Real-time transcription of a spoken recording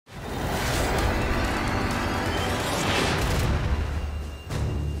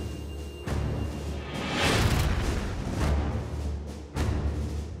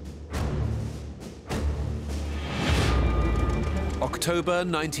October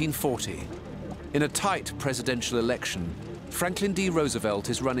 1940. In a tight presidential election, Franklin D. Roosevelt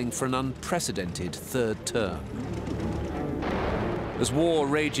is running for an unprecedented third term. As war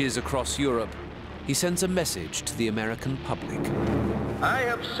rages across Europe, he sends a message to the American public. I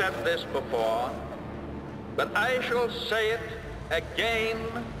have said this before, but I shall say it again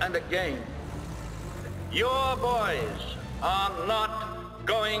and again. Your boys are not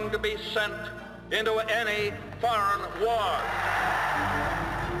going to be sent into any foreign war.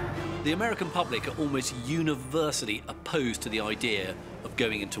 The American public are almost universally opposed to the idea of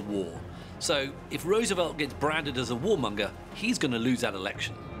going into war. So if Roosevelt gets branded as a warmonger, he's going to lose that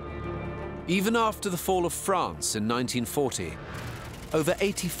election. Even after the fall of France in 1940, over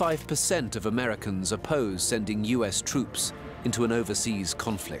 85% of Americans oppose sending US troops into an overseas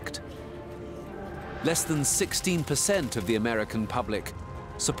conflict. Less than 16% of the American public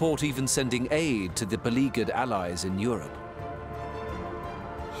support even sending aid to the beleaguered allies in Europe.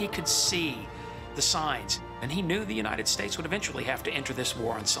 He could see the signs, and he knew the United States would eventually have to enter this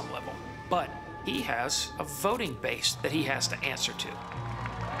war on some level. But he has a voting base that he has to answer to.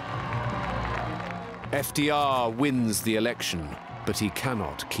 FDR wins the election, but he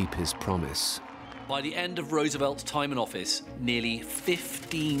cannot keep his promise. By the end of Roosevelt's time in office, nearly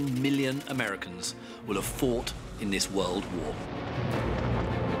 15 million Americans will have fought in this world war.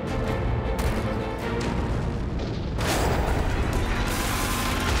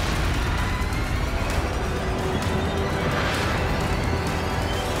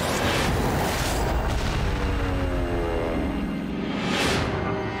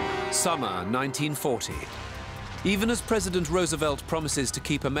 Summer 1940. Even as President Roosevelt promises to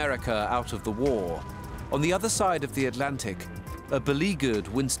keep America out of the war, on the other side of the Atlantic, a beleaguered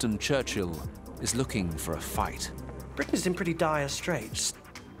Winston Churchill is looking for a fight. Britain's in pretty dire straits.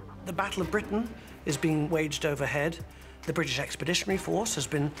 The Battle of Britain is being waged overhead. The British Expeditionary Force has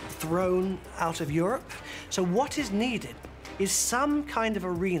been thrown out of Europe. So what is needed is some kind of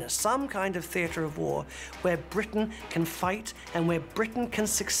arena, some kind of theatre of war where Britain can fight and where Britain can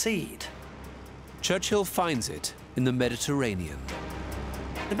succeed. Churchill finds it in the Mediterranean.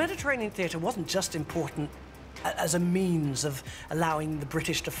 The Mediterranean theatre wasn't just important as a means of allowing the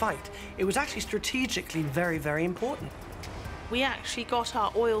British to fight. It was actually strategically very, very important. We actually got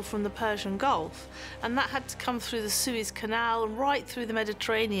our oil from the Persian Gulf, and that had to come through the Suez Canal and right through the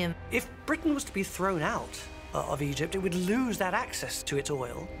Mediterranean. If Britain was to be thrown out of Egypt, it would lose that access to its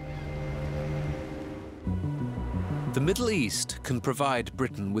oil. The Middle East can provide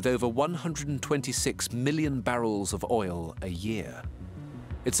Britain with over 126 million barrels of oil a year.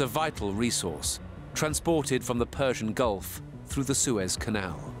 It's a vital resource, transported from the Persian Gulf through the Suez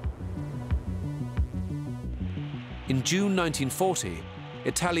Canal. In June 1940,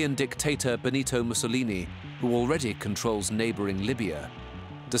 Italian dictator Benito Mussolini, who already controls neighboring Libya,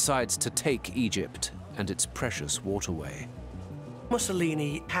 decides to take Egypt and its precious waterway.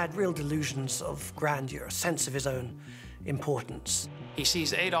 Mussolini had real delusions of grandeur, a sense of his own importance. He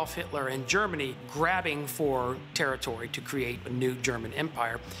sees Adolf Hitler in Germany grabbing for territory to create a new German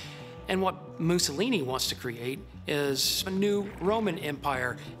empire. And what Mussolini wants to create is a new Roman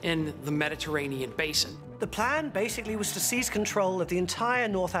Empire in the Mediterranean basin. The plan basically was to seize control of the entire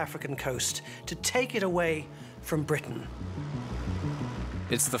North African coast, to take it away from Britain.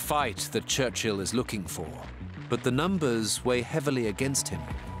 It's the fight that Churchill is looking for, but the numbers weigh heavily against him.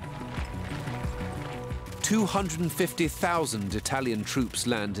 250,000 Italian troops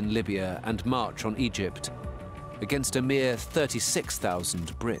land in Libya and march on Egypt, against a mere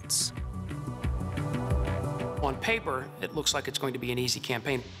 36,000 Brits. On paper, it looks like it's going to be an easy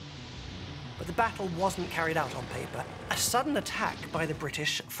campaign. But the battle wasn't carried out on paper. A sudden attack by the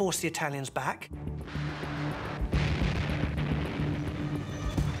British forced the Italians back.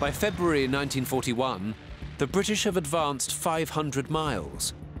 By February 1941, the British have advanced 500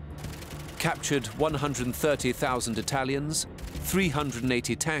 miles, captured 130,000 Italians,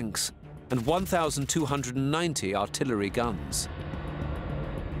 380 tanks, and 1,290 artillery guns.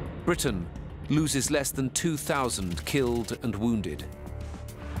 Britain loses less than 2,000 killed and wounded.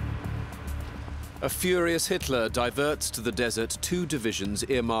 A furious Hitler diverts to the desert 2 divisions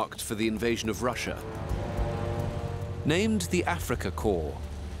earmarked for the invasion of Russia. Named the Africa Corps,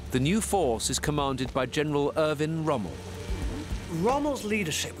 the new force is commanded by General Erwin Rommel. Rommel's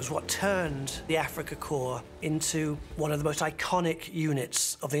leadership was what turned the Africa Corps into one of the most iconic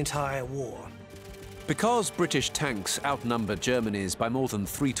units of the entire war. Because British tanks outnumber Germany's by more than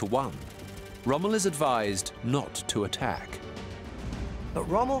 3 to 1, Rommel is advised not to attack. But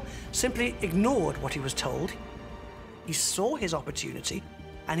Rommel simply ignored what he was told. He saw his opportunity,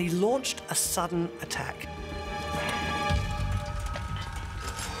 and he launched a sudden attack.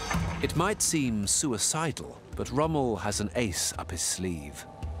 It might seem suicidal, but Rommel has an ace up his sleeve.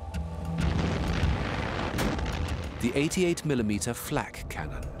 The 88mm flak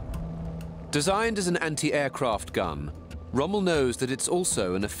cannon. Designed as an anti-aircraft gun, Rommel knows that it's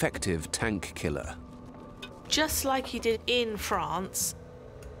also an effective tank killer. Just like he did in France,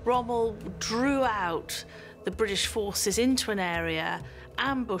 Rommel drew out the British forces into an area,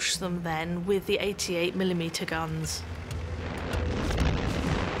 ambushed them then with the 88mm guns.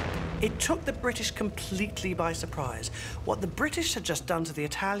 It took the British completely by surprise. What the British had just done to the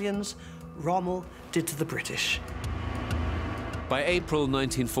Italians, Rommel did to the British. By April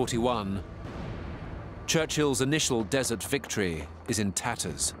 1941, Churchill's initial desert victory is in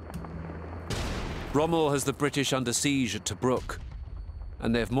tatters. Rommel has the British under siege at Tobruk,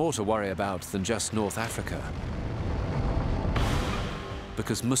 and they have more to worry about than just North Africa.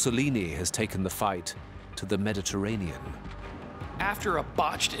 Because Mussolini has taken the fight to the Mediterranean. After a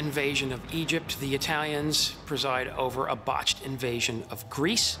botched invasion of Egypt, the Italians preside over a botched invasion of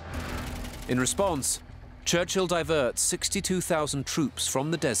Greece. In response, Churchill diverts 62,000 troops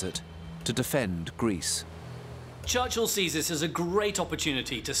from the desert to defend Greece. Churchill sees this as a great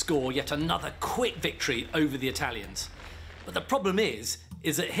opportunity to score yet another quick victory over the Italians. But the problem is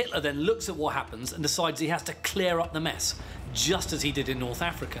that Hitler then looks at what happens and decides he has to clear up the mess, just as he did in North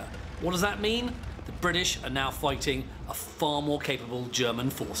Africa. What does that mean? The British are now fighting a far more capable German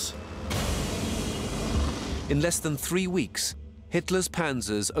force. In less than 3 weeks, Hitler's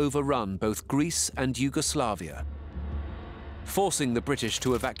panzers overrun both Greece and Yugoslavia, forcing the British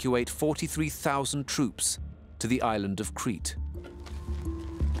to evacuate 43,000 troops to the island of Crete.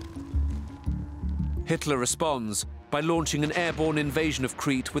 Hitler responds by launching an airborne invasion of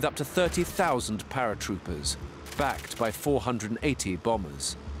Crete with up to 30,000 paratroopers, backed by 480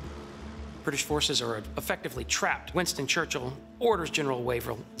 bombers. British forces are effectively trapped. Winston Churchill orders General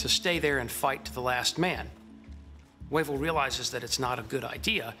Wavell to stay there and fight to the last man. Wavell realizes that it's not a good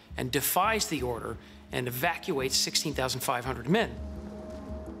idea and defies the order and evacuates 16,500 men.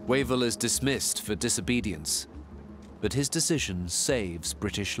 Wavell is dismissed for disobedience, but his decision saves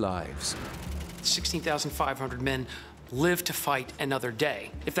British lives. 16,500 men live to fight another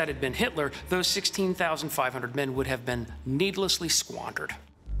day. If that had been Hitler, those 16,500 men would have been needlessly squandered.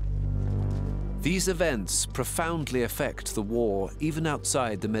 These events profoundly affect the war even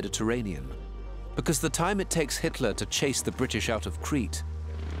outside the Mediterranean, because the time it takes Hitler to chase the British out of Crete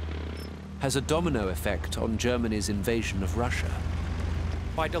has a domino effect on Germany's invasion of Russia.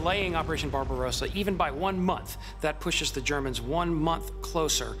 By delaying Operation Barbarossa even by 1 month, that pushes the Germans 1 month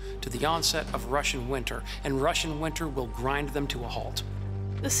closer to the onset of Russian winter, and Russian winter will grind them to a halt.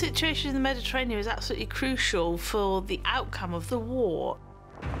 The situation in the Mediterranean is absolutely crucial for the outcome of the war.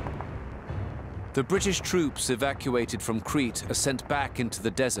 The British troops evacuated from Crete are sent back into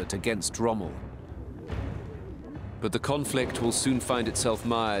the desert against Rommel. But the conflict will soon find itself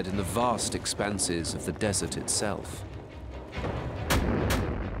mired in the vast expanses of the desert itself.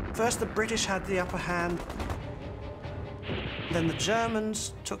 First, the British had the upper hand. Then the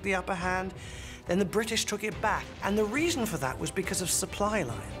Germans took the upper hand. Then the British took it back. And the reason for that was because of supply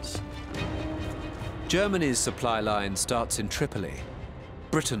lines. Germany's supply line starts in Tripoli,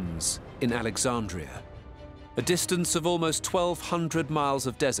 Britain's in Alexandria, a distance of almost 1,200 miles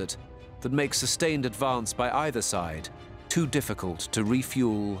of desert that makes sustained advance by either side too difficult to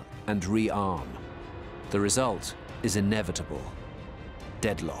refuel and rearm. The result is inevitable: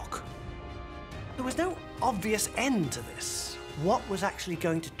 deadlock. There was no obvious end to this. What was actually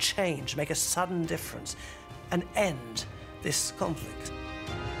going to change, make a sudden difference, and end this conflict?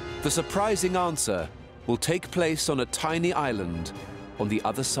 The surprising answer will take place on a tiny island on the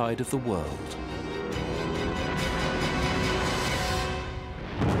other side of the world.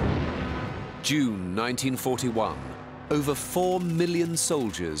 June 1941. Over 4 million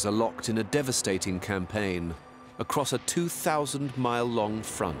soldiers are locked in a devastating campaign across a 2,000-mile-long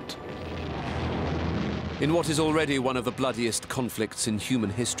front. In what is already one of the bloodiest conflicts in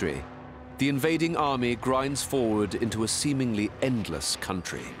human history, the invading army grinds forward into a seemingly endless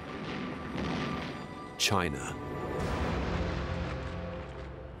country: China.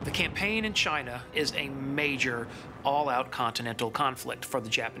 The campaign in China is a major all-out continental conflict for the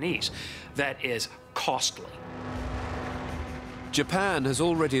Japanese that is costly. Japan has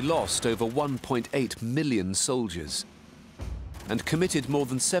already lost over 1.8 million soldiers and committed more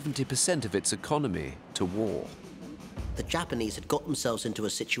than 70% of its economy to war. The Japanese had got themselves into a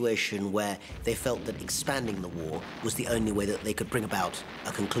situation where they felt that expanding the war was the only way that they could bring about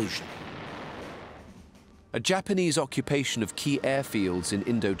a conclusion. A Japanese occupation of key airfields in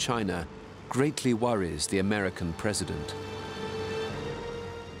Indochina greatly worries the American president.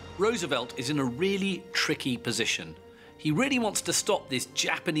 Roosevelt is in a really tricky position. He really wants to stop this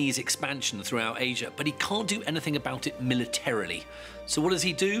Japanese expansion throughout Asia, but he can't do anything about it militarily. So what does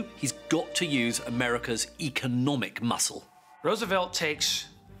he do? He's got to use America's economic muscle. Roosevelt takes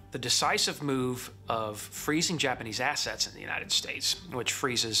the decisive move of freezing Japanese assets in the United States, which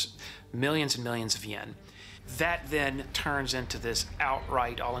freezes millions and millions of yen. That then turns into this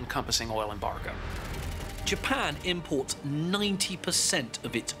outright all-encompassing oil embargo. Japan imports 90%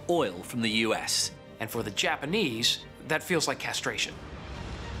 of its oil from the US. And for the Japanese, that feels like castration.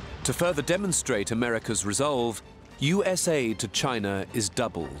 To further demonstrate America's resolve, US aid to China is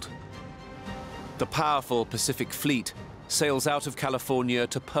doubled. The powerful Pacific Fleet sails out of California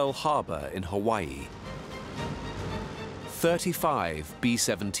to Pearl Harbor in Hawaii. 35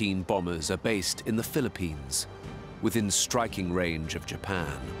 B-17 bombers are based in the Philippines, within striking range of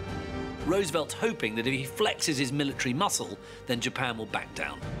Japan. Roosevelt's hoping that if he flexes his military muscle, then Japan will back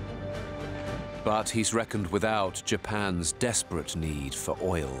down. But he's reckoned without Japan's desperate need for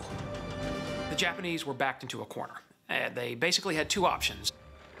oil. The Japanese were backed into a corner. They basically had two options.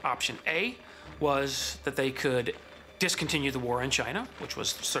 Option A was that they could discontinue the war in China, which was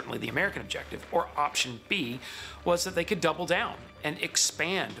certainly the American objective, or option B was that they could double down and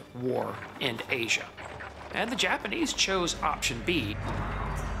expand war in Asia. And the Japanese chose option B.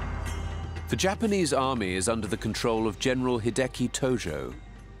 The Japanese army is under the control of General Hideki Tojo,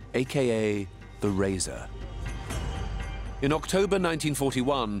 aka the Razor. In October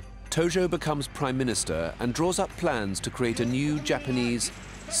 1941, Tojo becomes Prime Minister and draws up plans to create a new Japanese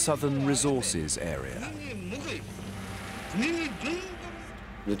Southern Resources area.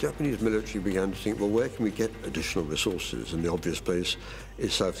 The Japanese military began to think, well, where can we get additional resources? And the obvious place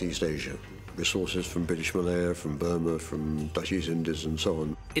is Southeast Asia. Resources from British Malaya, from Burma, from Dutch East Indies, and so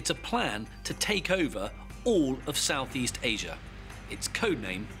on. It's a plan to take over all of Southeast Asia. Its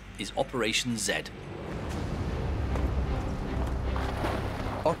codename is Operation Z.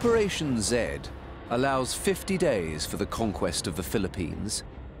 Operation Z allows 50 days for the conquest of the Philippines,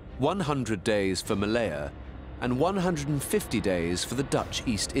 100 days for Malaya, and 150 days for the Dutch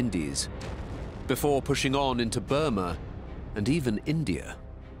East Indies, before pushing on into Burma and even India.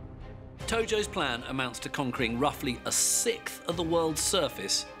 Tojo's plan amounts to conquering roughly a sixth of the world's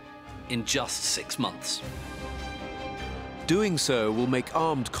surface in just 6 months. Doing so will make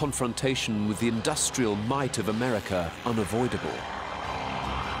armed confrontation with the industrial might of America unavoidable.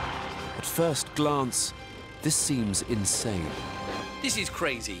 At first glance, this seems insane. This is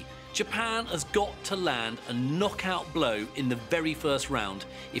crazy. Japan has got to land a knockout blow in the very first round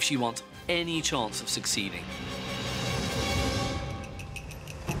if she wants any chance of succeeding.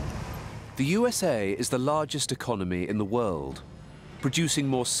 The USA is the largest economy in the world, producing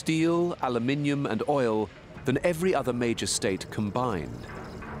more steel, aluminium, and oil than every other major state combined.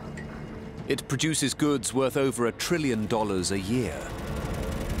 It produces goods worth over $1 trillion a year.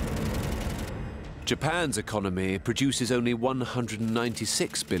 Japan's economy produces only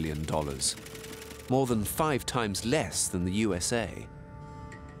 $196 billion, more than 5 times less than the USA.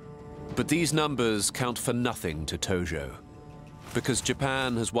 But these numbers count for nothing to Tojo, because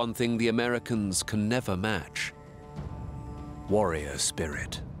Japan has one thing the Americans can never match: warrior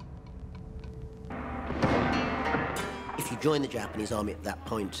spirit. If you join the Japanese army at that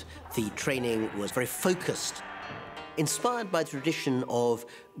point, the training was very focused, inspired by the tradition of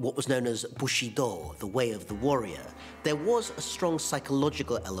what was known as Bushido, the way of the warrior. There was a strong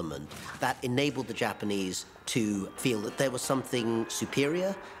psychological element that enabled the Japanese to feel that there was something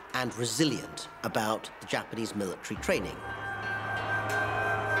superior and resilient about the Japanese military training.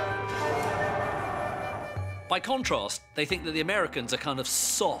 By contrast, they think that the Americans are kind of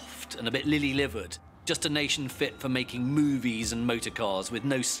soft and a bit lily-livered, just a nation fit for making movies and motor cars with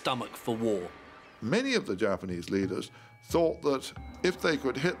no stomach for war. Many of the Japanese leaders thought that if they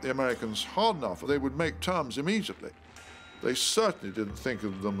could hit the Americans hard enough, they would make terms immediately. They certainly didn't think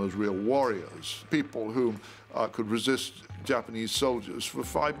of them as real warriors, people who could resist Japanese soldiers for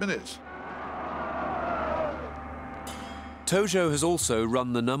 5 minutes. Tojo has also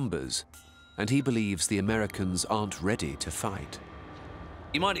run the numbers, and he believes the Americans aren't ready to fight.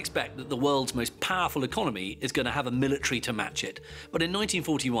 You might expect that the world's most powerful economy is going to have a military to match it. But in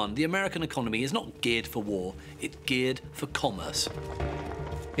 1941, the American economy is not geared for war, it's geared for commerce.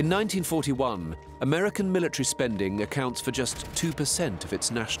 In 1941, American military spending accounts for just 2% of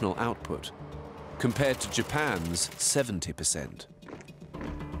its national output, compared to Japan's 70%.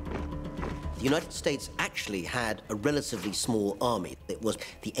 The United States actually had a relatively small army. It was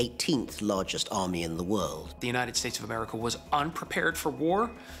the 18th largest army in the world. The United States of America was unprepared for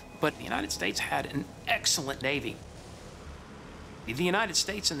war, but the United States had an excellent navy. The United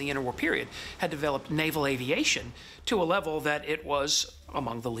States in the interwar period had developed naval aviation to a level that it was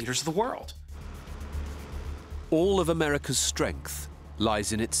among the leaders of the world. All of America's strength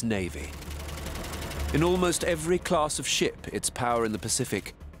lies in its navy. In almost every class of ship, its power in the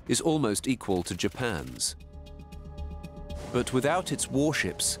Pacific is almost equal to Japan's. But without its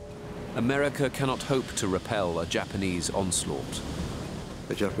warships, America cannot hope to repel a Japanese onslaught.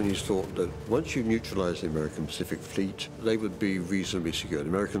 The Japanese thought that once you neutralize the American Pacific Fleet, they would be reasonably secure. The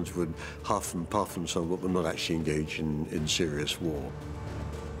Americans would huff and puff and so on, but would not actually engage in serious war.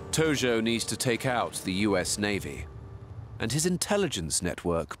 Tojo needs to take out the US Navy, and his intelligence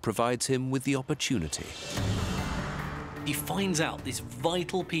network provides him with the opportunity. He finds out this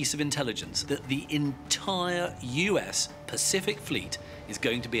vital piece of intelligence that the entire US Pacific Fleet is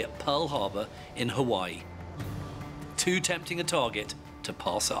going to be at Pearl Harbor in Hawaii. Too tempting a target to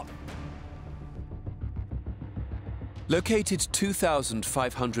pass up. Located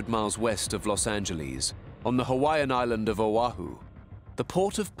 2,500 miles west of Los Angeles, on the Hawaiian island of Oahu, the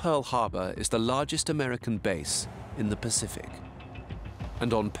port of Pearl Harbor is the largest American base in the Pacific.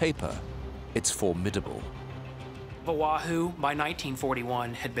 And on paper, it's formidable. Oahu, by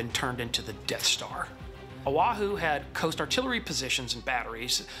 1941, had been turned into the Death Star. Oahu had coast artillery positions and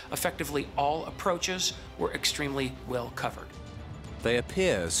batteries. Effectively, all approaches were extremely well covered. They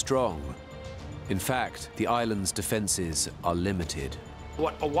appear strong. In fact, the island's defenses are limited.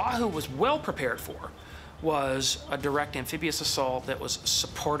 What Oahu was well prepared for was a direct amphibious assault that was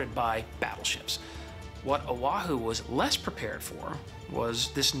supported by battleships. What Oahu was less prepared for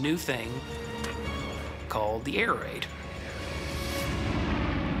was this new thing called the air raid.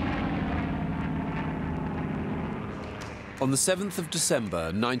 On the 7th of December,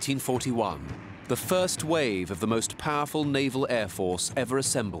 1941, the first wave of the most powerful naval air force ever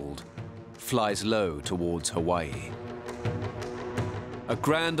assembled flies low towards Hawaii. A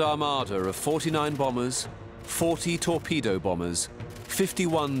grand armada of 49 bombers, 40 torpedo bombers,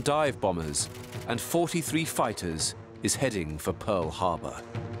 51 dive bombers, and 43 fighters is heading for Pearl Harbor.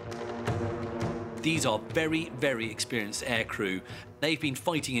 These are very, very experienced aircrew. They've been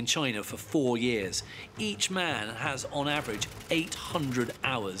fighting in China for 4 years. Each man has, on average, 800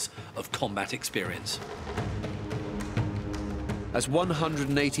 hours of combat experience. As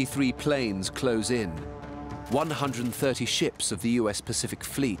 183 planes close in, 130 ships of the US Pacific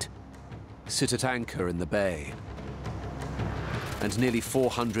Fleet sit at anchor in the bay. And nearly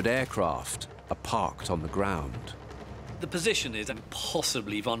 400 aircraft are parked on the ground. The position is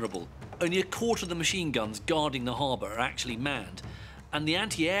impossibly vulnerable. Only a quarter of the machine guns guarding the harbour are actually manned, and the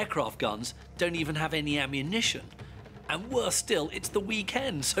anti-aircraft guns don't even have any ammunition. And worse still, it's the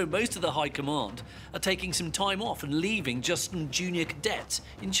weekend, so most of the high command are taking some time off and leaving just some junior cadets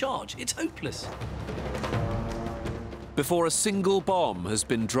in charge. It's hopeless. Before a single bomb has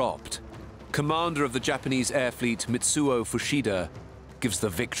been dropped, commander of the Japanese air fleet Mitsuo Fushida gives the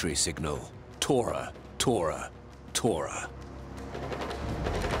victory signal. Tora, Tora, Tora.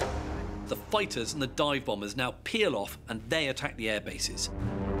 The fighters and the dive bombers now peel off and they attack the air bases.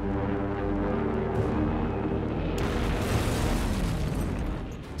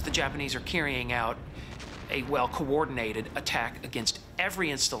 The Japanese are carrying out a well-coordinated attack against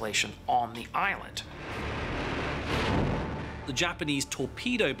every installation on the island. The Japanese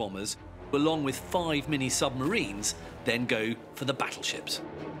torpedo bombers, along with 5 mini-submarines, then go for the battleships.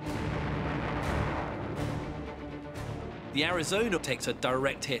 The Arizona takes a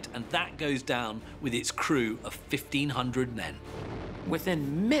direct hit, and that goes down with its crew of 1,500 men.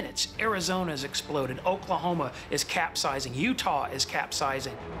 Within minutes, Arizona has exploded, Oklahoma is capsizing, Utah is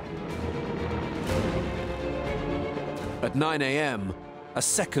capsizing. At 9 a.m., a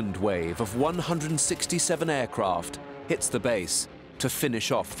second wave of 167 aircraft hits the base to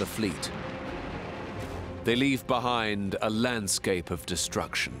finish off the fleet. They leave behind a landscape of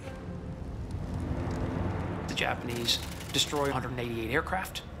destruction. The Japanese destroy 188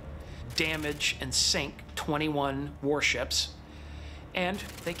 aircraft, damage and sink 21 warships, and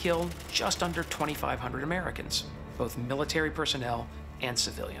they kill just under 2,500 Americans, both military personnel and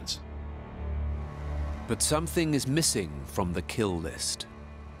civilians. But something is missing from the kill list.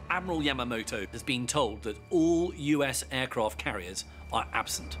 Admiral Yamamoto has been told that all US aircraft carriers are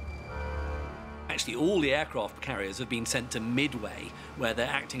absent. Actually, all the aircraft carriers have been sent to Midway, where they're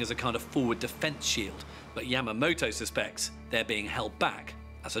acting as a kind of forward defense shield, but Yamamoto suspects they're being held back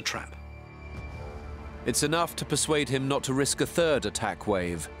as a trap. It's enough to persuade him not to risk a third attack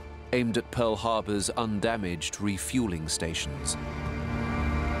wave aimed at Pearl Harbor's undamaged refueling stations.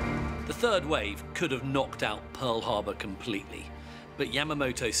 The third wave could have knocked out Pearl Harbor completely, but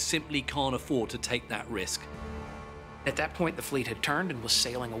Yamamoto simply can't afford to take that risk. At that point, the fleet had turned and was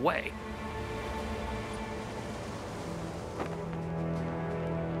sailing away.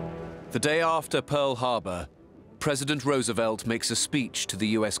 The day after Pearl Harbor, President Roosevelt makes a speech to the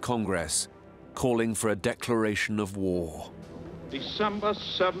US Congress, calling for a declaration of war. December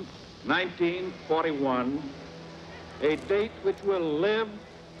 7th, 1941, a date which will live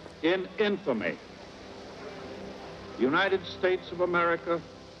in infamy. The United States of America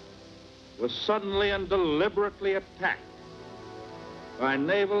was suddenly and deliberately attacked by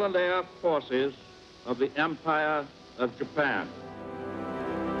naval and air forces of the Empire of Japan.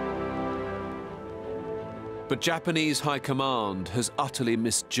 But Japanese High Command has utterly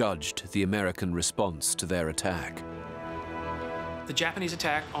misjudged the American response to their attack. The Japanese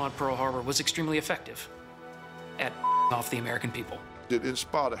attack on Pearl Harbor was extremely effective at off the American people. It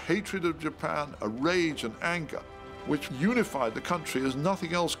inspired a hatred of Japan, a rage and anger, which unified the country as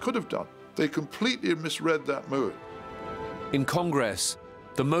nothing else could have done. They completely misread that mood. In Congress,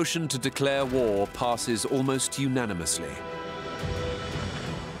 the motion to declare war passes almost unanimously.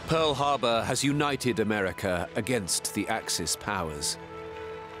 Pearl Harbor has united America against the Axis powers.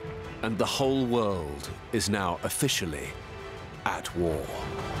 And the whole world is now officially at war.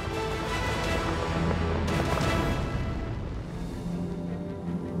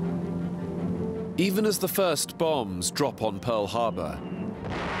 Even as the first bombs drop on Pearl Harbor,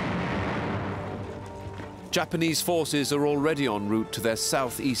 Japanese forces are already en route to their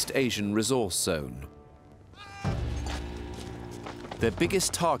Southeast Asian resource zone. Their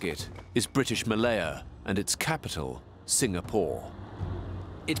biggest target is British Malaya and its capital, Singapore.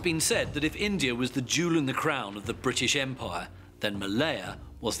 It's been said that if India was the jewel in the crown of the British Empire, then Malaya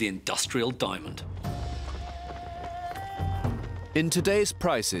was the industrial diamond. In today's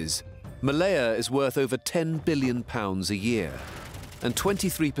prices, Malaya is worth over £10 billion a year, and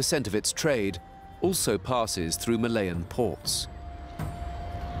 23% of its trade also passes through Malayan ports.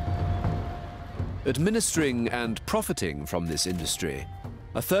 Administering and profiting from this industry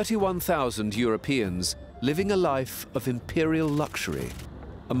are 31,000 Europeans living a life of imperial luxury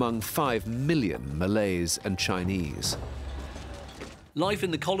among 5 million Malays and Chinese. Life in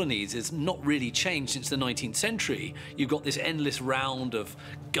the colonies has not really changed since the 19th century. You've got this endless round of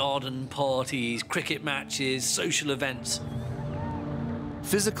garden parties, cricket matches, social events.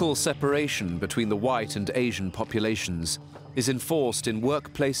 Physical separation between the white and Asian populations is enforced in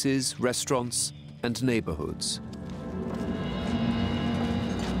workplaces, restaurants, and neighborhoods.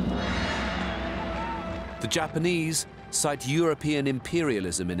 The Japanese cite European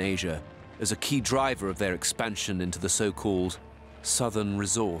imperialism in Asia as a key driver of their expansion into the so-called Southern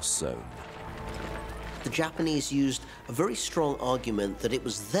Resource Zone. The Japanese used a very strong argument that it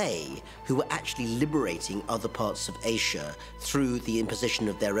was they who were actually liberating other parts of Asia through the imposition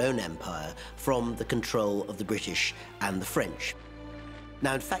of their own empire from the control of the British and the French.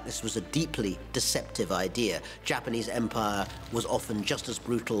 Now, in fact, this was a deeply deceptive idea. Japanese empire was often just as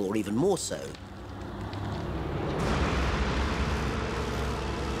brutal or even more so.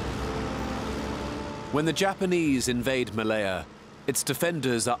 When the Japanese invade Malaya, its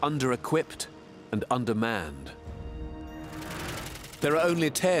defenders are under-equipped and undermanned. There are only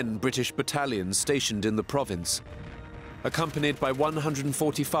 10 British battalions stationed in the province, accompanied by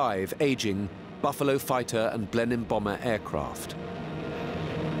 145 aging Buffalo fighter and Blenheim bomber aircraft.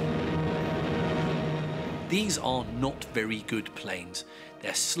 These are not very good planes.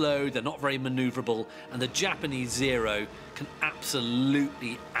 They're slow, they're not very maneuverable, and the Japanese Zero can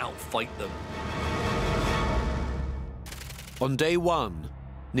absolutely outfight them. On day one,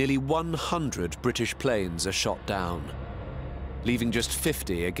 nearly 100 British planes are shot down, leaving just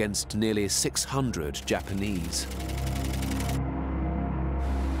 50 against nearly 600 Japanese.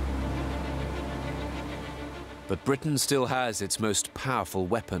 But Britain still has its most powerful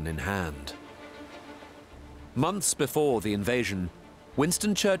weapon in hand. Months before the invasion,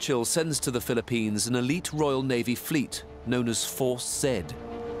 Winston Churchill sends to the Philippines an elite Royal Navy fleet known as Force Z.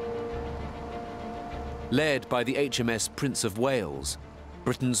 Led by the HMS Prince of Wales,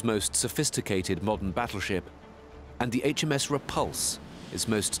 Britain's most sophisticated modern battleship, and the HMS Repulse, its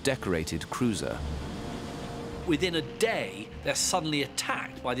most decorated cruiser. Within a day, they're suddenly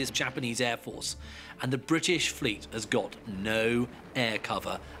attacked by this Japanese Air Force, and the British fleet has got no air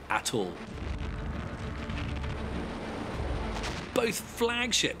cover at all. Both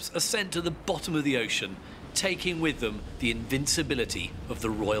flagships are sent to the bottom of the ocean, taking with them the invincibility of the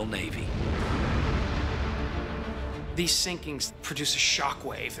Royal Navy. These sinkings produce a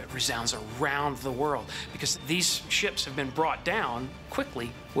shockwave that resounds around the world because these ships have been brought down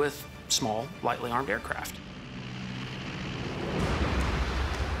quickly with small, lightly armed aircraft.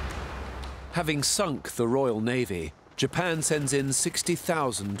 Having sunk the Royal Navy, Japan sends in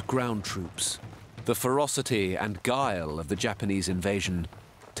 60,000 ground troops. The ferocity and guile of the Japanese invasion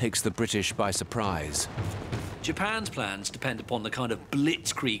takes the British by surprise. Japan's plans depend upon the kind of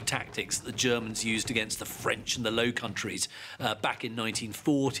blitzkrieg tactics that the Germans used against the French and the Low Countries back in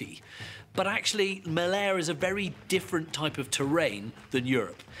 1940. But actually, Malaya is a very different type of terrain than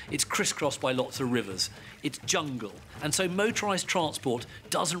Europe. It's crisscrossed by lots of rivers. It's jungle. And so motorised transport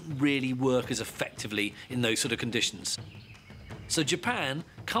doesn't really work as effectively in those sort of conditions. So Japan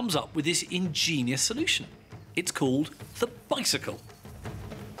comes up with this ingenious solution. It's called the bicycle.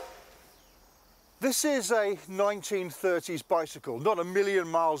 This is a 1930s bicycle, not a million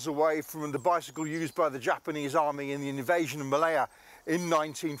miles away from the bicycle used by the Japanese army in the invasion of Malaya in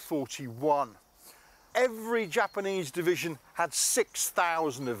 1941. Every Japanese division had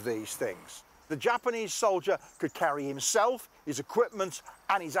 6,000 of these things. The Japanese soldier could carry himself, his equipment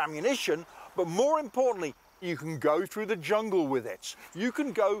and his ammunition, but more importantly, you can go through the jungle with it. You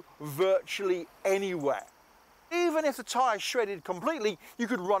can go virtually anywhere. Even if the tyre's shredded completely, you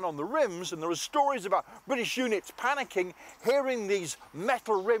could run on the rims, and there are stories about British units panicking, hearing these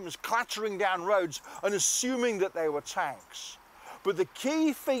metal rims clattering down roads and assuming that they were tanks. But the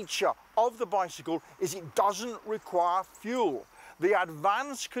key feature of the bicycle is it doesn't require fuel. The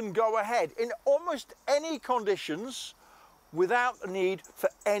Advance can go ahead in almost any conditions without the need for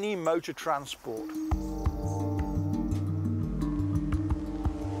any motor transport.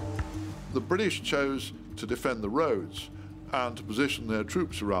 The British chose to defend the roads and to position their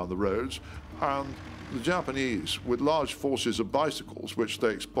troops around the roads, and the Japanese, with large forces of bicycles, which they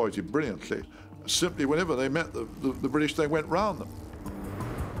exploited brilliantly, simply whenever they met the British, they went round them.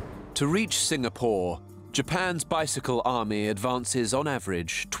 To reach Singapore, Japan's bicycle army advances on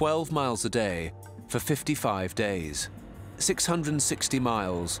average 12 miles a day for 55 days, 660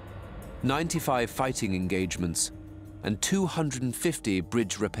 miles, 95 fighting engagements, and 250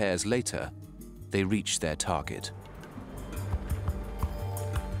 bridge repairs later, they reach their target.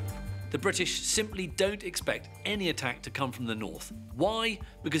 The British simply don't expect any attack to come from the north. Why?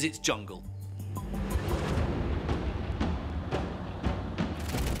 Because it's jungle.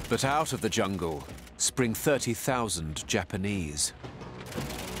 But out of the jungle spring 30,000 Japanese.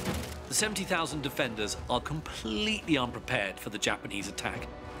 The 70,000 defenders are completely unprepared for the Japanese attack.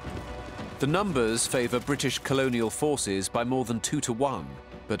 The numbers favour British colonial forces by more than 2 to 1,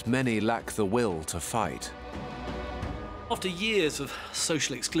 but many lack the will to fight. After years of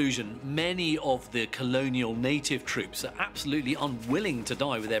social exclusion, many of the colonial native troops are absolutely unwilling to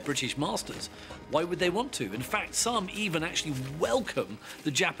die with their British masters. Why would they want to? In fact, some even actually welcome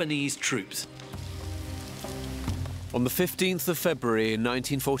the Japanese troops. On the 15th of February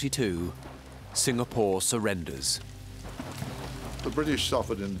 1942, Singapore surrenders. The British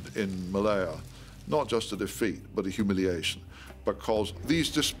suffered in Malaya not just a defeat, but a humiliation, because these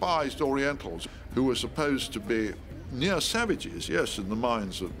despised Orientals, who were supposed to be near savages, yes, in the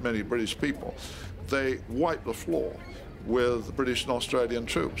minds of many British people, they wiped the floor with British and Australian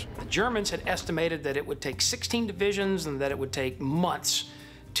troops. The Germans had estimated that it would take 16 divisions and that it would take months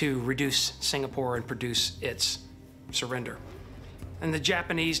to reduce Singapore and produce its surrender. And the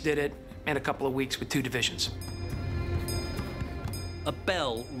Japanese did it in a couple of weeks with 2 divisions. A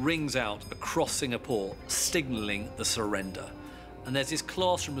bell rings out across Singapore, signalling the surrender. And there's this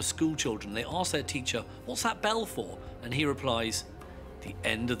classroom of school children. They ask their teacher, "What's that bell for?" And he replies, "The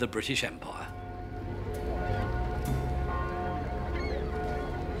end of the British Empire."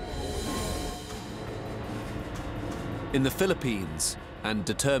 In the Philippines, and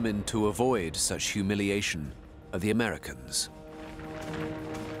determined to avoid such humiliation, are the Americans.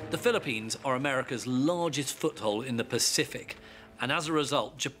 The Philippines are America's largest foothold in the Pacific, and as a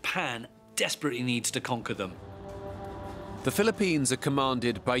result, Japan desperately needs to conquer them. The Philippines are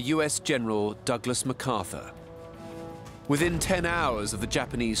commanded by US General Douglas MacArthur. Within 10 hours of the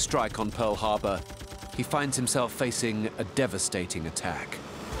Japanese strike on Pearl Harbor, he finds himself facing a devastating attack.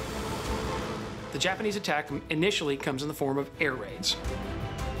 The Japanese attack initially comes in the form of air raids,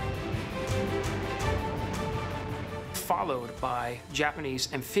 followed by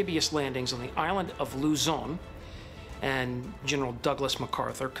Japanese amphibious landings on the island of Luzon, and General Douglas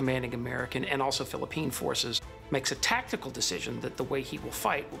MacArthur, commanding American and also Philippine forces, makes a tactical decision that the way he will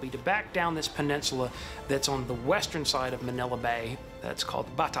fight will be to back down this peninsula that's on the western side of Manila Bay, that's called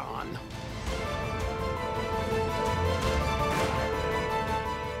Bataan.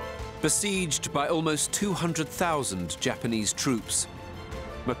 Besieged by almost 200,000 Japanese troops,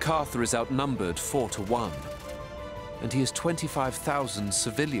 MacArthur is outnumbered 4 to 1, and he has 25,000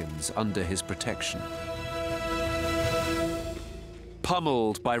 civilians under his protection.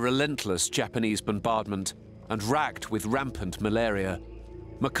 Pummeled by relentless Japanese bombardment, and racked with rampant malaria,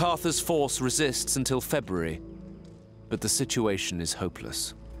 MacArthur's force resists until February, but the situation is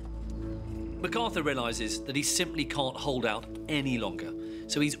hopeless. MacArthur realizes that he simply can't hold out any longer,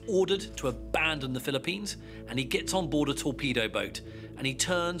 so he's ordered to abandon the Philippines, and he gets on board a torpedo boat, and he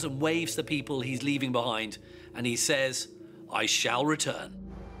turns and waves to the people he's leaving behind, and he says, "I shall return."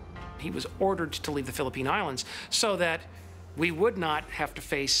 He was ordered to leave the Philippine Islands so that we would not have to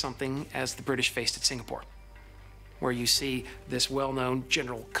face something as the British faced at Singapore, where you see this well-known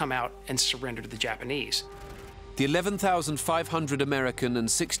general come out and surrender to the Japanese. The 11,500 American and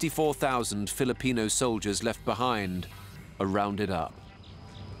 64,000 Filipino soldiers left behind are rounded up.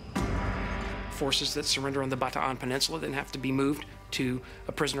 Forces that surrender on the Bataan Peninsula then have to be moved to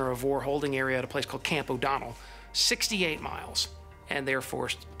a prisoner of war holding area at a place called Camp O'Donnell, 68 miles, and they're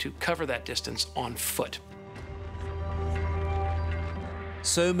forced to cover that distance on foot.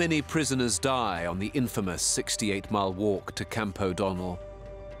 So many prisoners die on the infamous 68-mile walk to Camp O'Donnell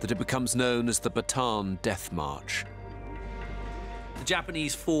that it becomes known as the Bataan Death March. The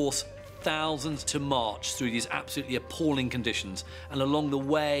Japanese force thousands to march through these absolutely appalling conditions, and along the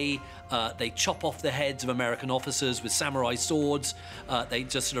way they chop off the heads of American officers with samurai swords. They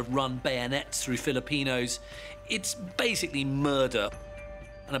just sort of run bayonets through Filipinos. It's basically murder,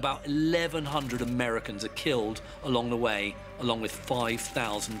 and about 1,100 Americans are killed along the way, along with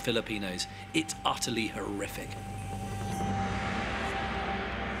 5,000 Filipinos. It's utterly horrific.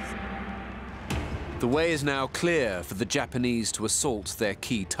 The way is now clear for the Japanese to assault their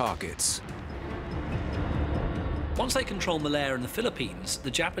key targets. Once they control Malaya and the Philippines, the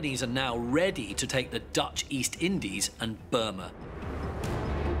Japanese are now ready to take the Dutch East Indies and Burma.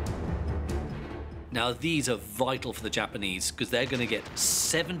 Now, these are vital for the Japanese because they're going to get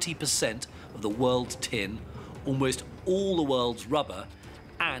 70% of the world's tin, almost all the world's rubber,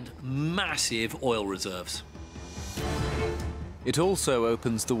 and massive oil reserves. It also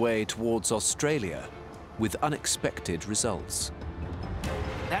opens the way towards Australia with unexpected results.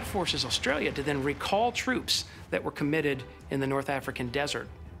 That forces Australia to then recall troops that were committed in the North African desert.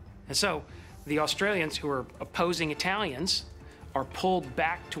 And so the Australians who are opposing Italians are pulled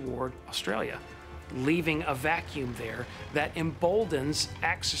back toward Australia, leaving a vacuum there that emboldens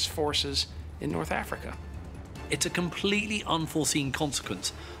Axis forces in North Africa. It's a completely unforeseen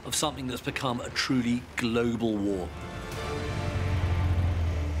consequence of something that's become a truly global war.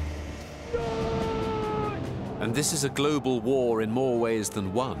 And this is a global war in more ways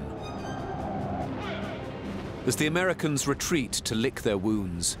than one. As the Americans retreat to lick their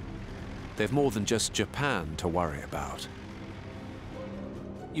wounds, they've more than just Japan to worry about.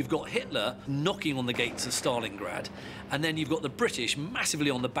 You've got Hitler knocking on the gates of Stalingrad, and then you've got the British massively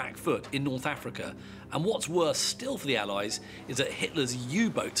on the back foot in North Africa. And what's worse still for the Allies is that Hitler's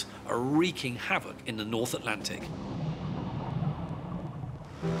U-boats are wreaking havoc in the North Atlantic.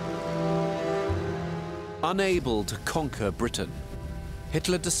 Unable to conquer Britain,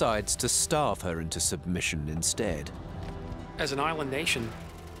 Hitler decides to starve her into submission instead. As an island nation,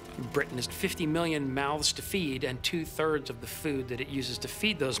 Britain has 50 million mouths to feed, and 2/3 of the food that it uses to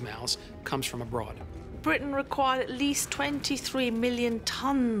feed those mouths comes from abroad. Britain required at least 23 million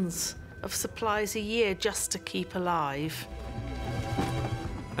tons of supplies a year just to keep alive.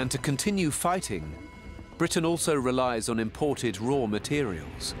 And to continue fighting, Britain also relies on imported raw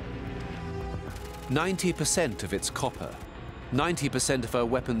materials. 90% of its copper, 90% of her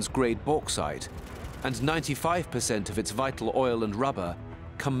weapons-grade bauxite, and 95% of its vital oil and rubber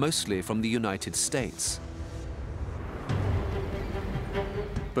come mostly from the United States.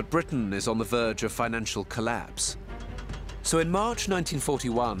 But Britain is on the verge of financial collapse. So in March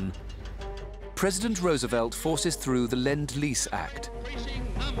 1941, President Roosevelt forces through the Lend-Lease Act,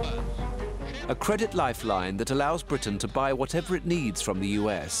 a credit lifeline that allows Britain to buy whatever it needs from the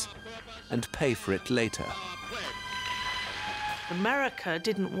US and pay for it later. America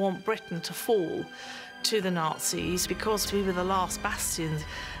didn't want Britain to fall to the Nazis because we were the last bastion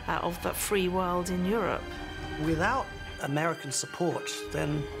of that free world in Europe. Without American support,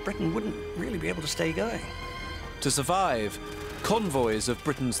 then Britain wouldn't really be able to stay going. To survive, convoys of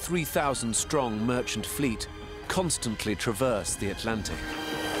Britain's 3,000-strong merchant fleet constantly traverse the Atlantic.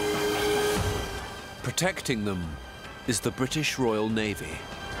 Protecting them is the British Royal Navy.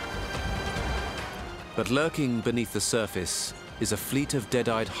 But lurking beneath the surface is a fleet of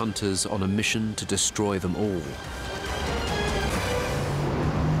dead-eyed hunters on a mission to destroy them all.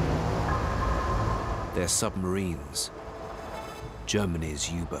 They're submarines, Germany's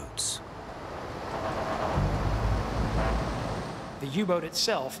U-boats. The U-boat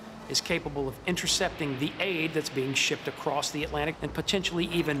itself is capable of intercepting the aid that's being shipped across the Atlantic and potentially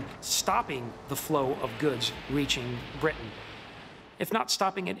even stopping the flow of goods reaching Britain. If not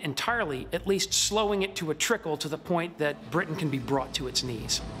stopping it entirely, at least slowing it to a trickle to the point that Britain can be brought to its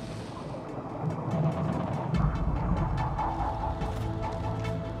knees.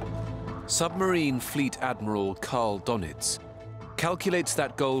 Submarine Fleet Admiral Karl Donitz calculates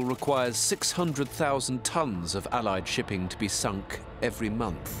that goal requires 600,000 tons of Allied shipping to be sunk every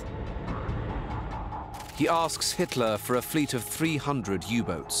month. He asks Hitler for a fleet of 300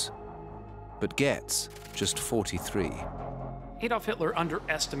 U-boats, but gets just 43. Adolf Hitler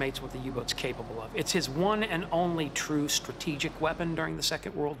underestimates what the U-boat's capable of. It's his one and only true strategic weapon during the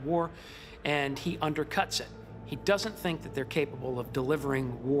Second World War, and he undercuts it. He doesn't think that they're capable of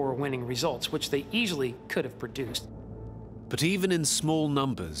delivering war-winning results, which they easily could have produced. But even in small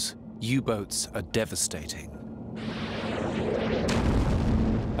numbers, U-boats are devastating,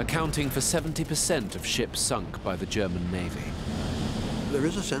 accounting for 70% of ships sunk by the German Navy. There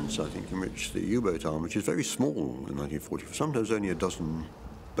is a sense, I think, in which the U-boat arm, which is very small in 1940, sometimes only a dozen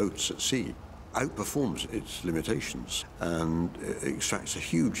boats at sea, outperforms its limitations and extracts a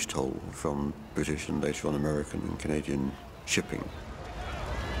huge toll from British and later on American and Canadian shipping.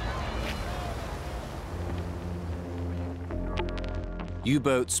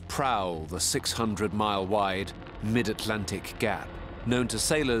 U-boats prowl the 600-mile-wide mid-Atlantic gap, known to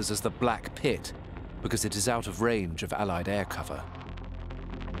sailors as the Black Pit, because it is out of range of Allied air cover.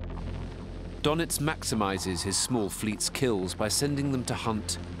 Donitz maximizes his small fleet's kills by sending them to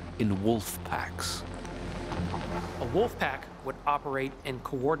hunt in wolf packs. A wolf pack would operate in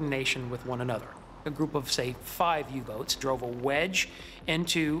coordination with one another. A group of, say, 5 U-boats drove a wedge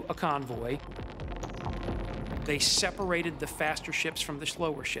into a convoy. They separated the faster ships from the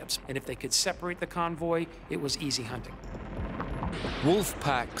slower ships, and if they could separate the convoy, it was easy hunting. Wolf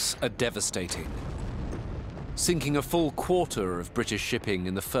packs are devastating, sinking a full quarter of British shipping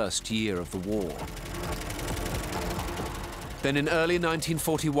in the first year of the war. Then in early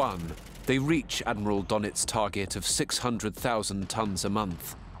 1941, they reach Admiral Donitz's target of 600,000 tons a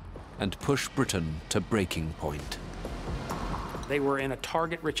month and push Britain to breaking point. They were in a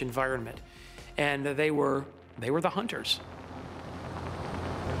target-rich environment, and they were the hunters.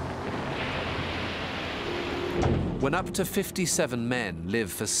 When up to 57 men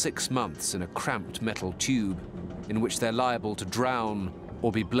live for 6 months in a cramped metal tube in which they're liable to drown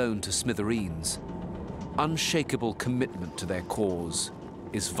or be blown to smithereens, unshakable commitment to their cause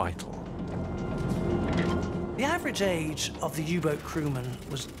is vital. The average age of the U-boat crewmen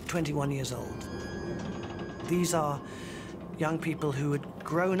was 21 years old. These are young people who had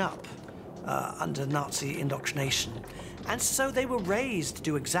grown up under Nazi indoctrination. And so they were raised to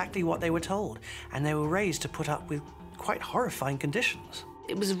do exactly what they were told. And they were raised to put up with quite horrifying conditions.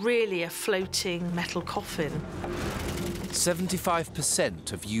 It was really a floating metal coffin.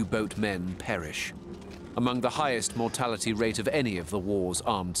 75% of U-boat men perish, among the highest mortality rate of any of the war's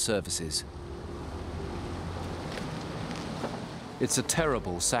armed services. It's a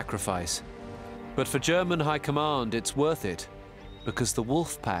terrible sacrifice, but for German High Command, it's worth it, because the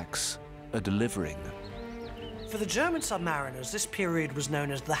wolf packs are delivering. For the German submariners, this period was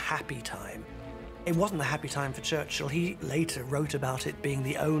known as the happy time. It wasn't the happy time for Churchill. He later wrote about it being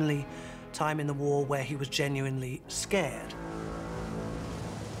the only time in the war where he was genuinely scared.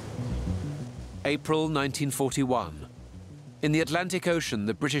 April 1941. In the Atlantic Ocean,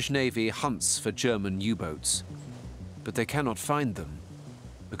 the British Navy hunts for German U-boats, but they cannot find them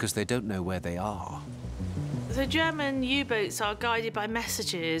because they don't know where they are. The German U-boats are guided by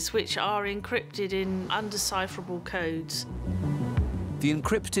messages which are encrypted in undecipherable codes. The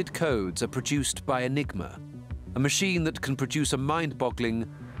encrypted codes are produced by Enigma, a machine that can produce a mind-boggling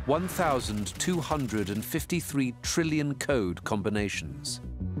 1,253 trillion code combinations.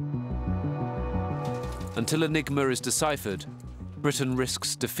 Until Enigma is deciphered, Britain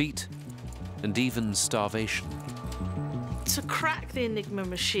risks defeat and even starvation. To crack the Enigma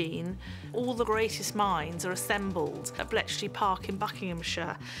machine, all the greatest minds are assembled at Bletchley Park in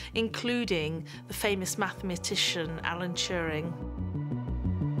Buckinghamshire, including the famous mathematician Alan Turing.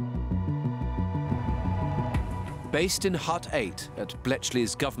 Based in Hut 8 at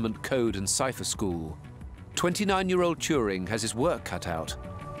Bletchley's Government Code and Cipher School, 29-year-old Turing has his work cut out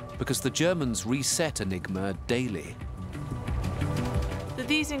because the Germans reset Enigma daily.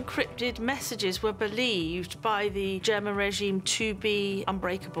 These encrypted messages were believed by the German regime to be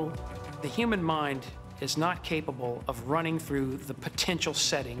unbreakable. The human mind is not capable of running through the potential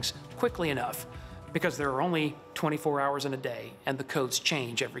settings quickly enough because there are only 24 hours in a day and the codes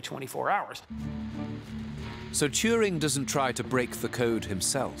change every 24 hours. So Turing doesn't try to break the code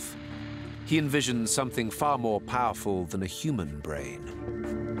himself. He envisions something far more powerful than a human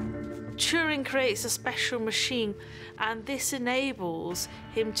brain. Turing creates a special machine, and this enables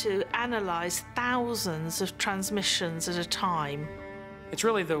him to analyze thousands of transmissions at a time. It's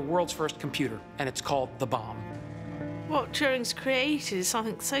really the world's first computer, and it's called the bomb. What Turing's created is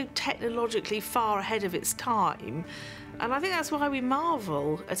something so technologically far ahead of its time, and I think that's why we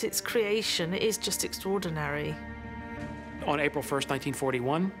marvel at its creation. It is just extraordinary. On April 1st,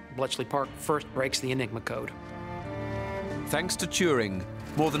 1941, Bletchley Park first breaks the Enigma code. Thanks to Turing,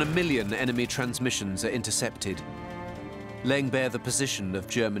 more than 1 million enemy transmissions are intercepted, laying bare the position of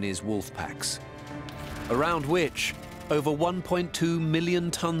Germany's wolf packs, around which over 1.2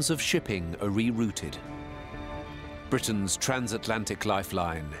 million tons of shipping are rerouted. Britain's transatlantic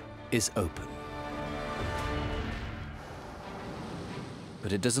lifeline is open.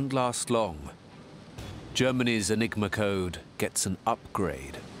 But it doesn't last long. Germany's Enigma code gets an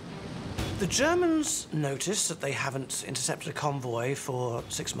upgrade. The Germans notice that they haven't intercepted a convoy for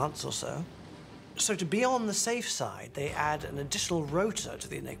 6 months or so. So to be on the safe side, they add an additional rotor to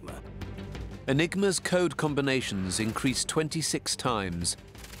the Enigma. Enigma's code combinations increase 26 times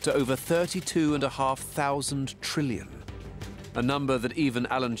to over 32,500 trillion, a number that even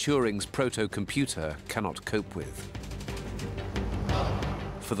Alan Turing's proto-computer cannot cope with.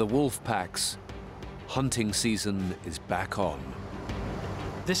 For the wolf packs, hunting season is back on.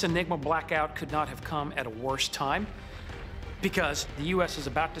 This Enigma blackout could not have come at a worse time, because the U.S. is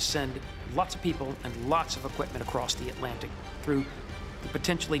about to send lots of people and lots of equipment across the Atlantic through the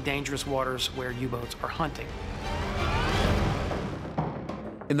potentially dangerous waters where U-boats are hunting.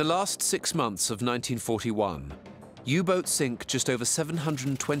 In the last 6 months of 1941, U-boats sink just over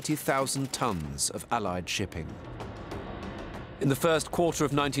 720,000 tons of Allied shipping. In the first quarter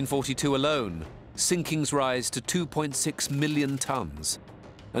of 1942 alone, sinkings rise to 2.6 million tons,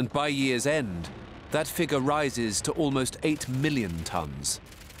 and by year's end, that figure rises to almost 8 million tons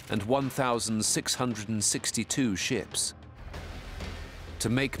and 1,662 ships. To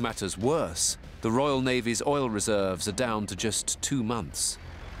make matters worse, the Royal Navy's oil reserves are down to just 2 months.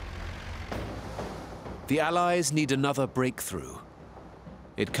 The Allies need another breakthrough.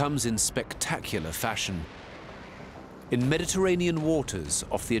 It comes in spectacular fashion. In Mediterranean waters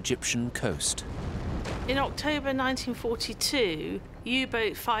off the Egyptian coast. In October 1942,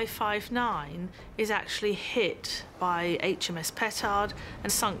 U-boat 559 is actually hit by HMS Petard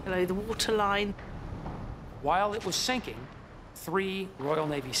and sunk below the waterline. While it was sinking, 3 Royal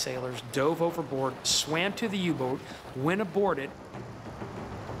Navy sailors dove overboard, swam to the U-boat, went aboard it,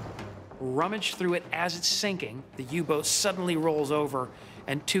 rummaged through it as it's sinking. The U-boat suddenly rolls over,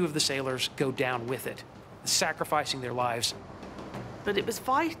 and 2 of the sailors go down with it, sacrificing their lives. But it was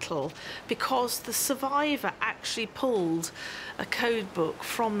vital because the survivor actually pulled a code book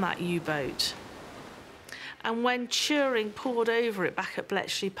from that U-boat. And when Turing pored over it back at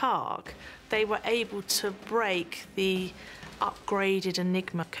Bletchley Park, they were able to break the upgraded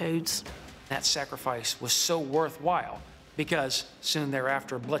Enigma codes. That sacrifice was so worthwhile because soon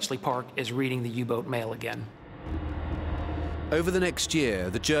thereafter, Bletchley Park is reading the U-boat mail again. Over the next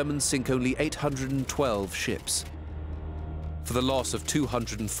year, the Germans sink only 812 ships, for the loss of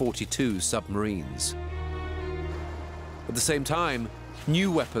 242 submarines. At the same time,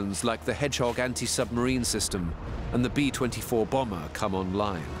 new weapons like the Hedgehog anti-submarine system and the B-24 bomber come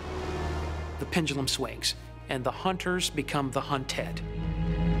online. The pendulum swings, and the hunters become the hunted.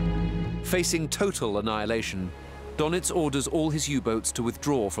 Facing total annihilation, Donitz orders all his U-boats to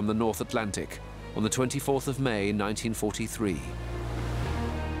withdraw from the North Atlantic on the 24th of May, 1943.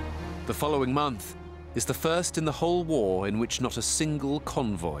 The following month is the first in the whole war in which not a single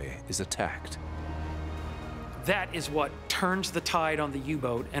convoy is attacked. That is what turns the tide on the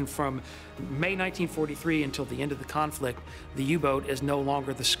U-boat, and from May 1943 until the end of the conflict, the U-boat is no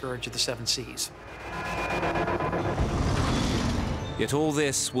longer the scourge of the 7 seas. Yet all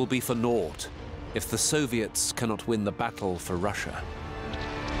this will be for naught if the Soviets cannot win the battle for Russia.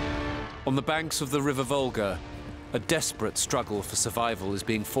 On the banks of the River Volga, a desperate struggle for survival is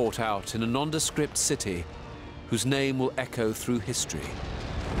being fought out in a nondescript city whose name will echo through history: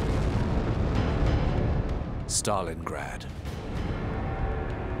 Stalingrad.